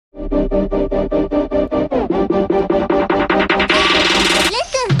Hey,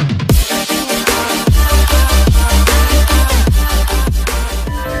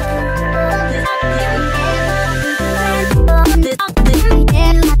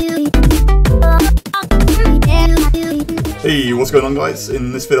 what's going on guys?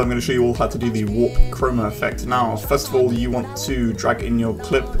 In this video I'm going to show you all how to do the warp chroma effect. Now, first of all, you want to drag in your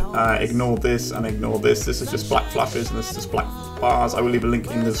clip, ignore this and ignore this. This is just black flashes and this is just black bars. I will leave a link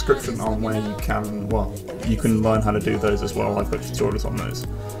in the description on where you can, well, you can learn how to do those as well. I've got tutorials on those.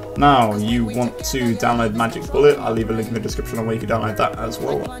 Now, you want to download Magic Bullet. I'll leave a link in the description on where you can download that as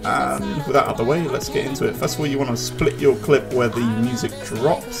well. And with that out of the way, let's get into it. First of all, you want to split your clip where the music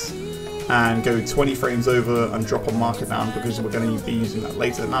drops and go 20 frames over and drop a marker down because we're going to be using that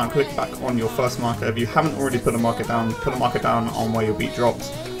later. Now click back on your first marker. If you haven't already put a marker down, put a marker down on where your beat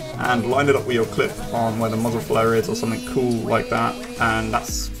drops and line it up with your clip on where the muzzle flare is or something cool like that, and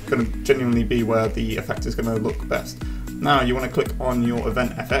that's going to genuinely be where the effect is going to look best. Now you want to click on your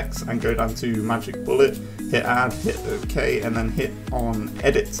event FX and go down to Magic Bullet, hit add, hit OK, and then hit on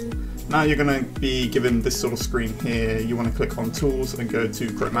edit. Now you're going to be given this sort of screen here. You want to click on tools and go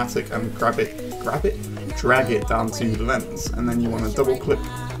to chromatic and drag it down to the lens, and then you want to double click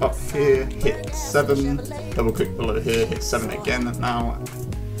up here, hit 7, double click below here, hit 7 again. Now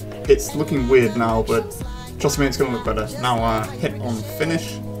it's looking weird now, but trust me, it's going to look better. Now hit on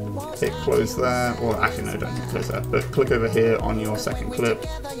finish, hit close there, or actually no, don't hit close there, but click over here on your second clip,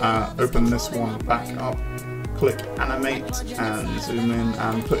 open this one back up, click animate and zoom in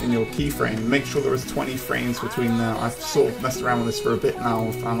and put in your keyframe. Make sure there is 20 frames between there. I've sort of messed around with this for a bit now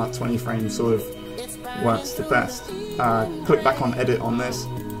and found that 20 frames sort of works the best. Click back on edit on this,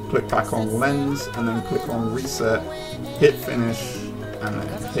 click back on lens, and then click on reset, hit finish, and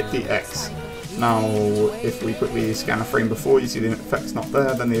then hit the X. Now if we quickly scan a frame before, you see the effect's not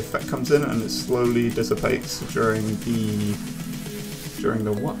there, then the effect comes in and it slowly dissipates during the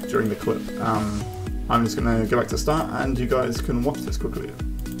clip. I'm just going to go back to start and you guys can watch this quickly.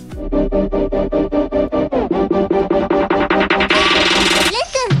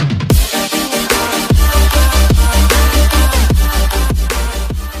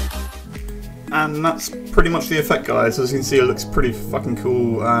 And that's pretty much the effect, guys. As you can see, it looks pretty fucking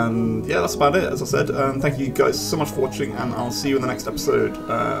cool, and yeah, that's about it, as I said. Thank you guys so much for watching, and I'll see you in the next episode.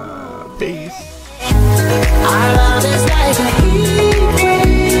 Peace.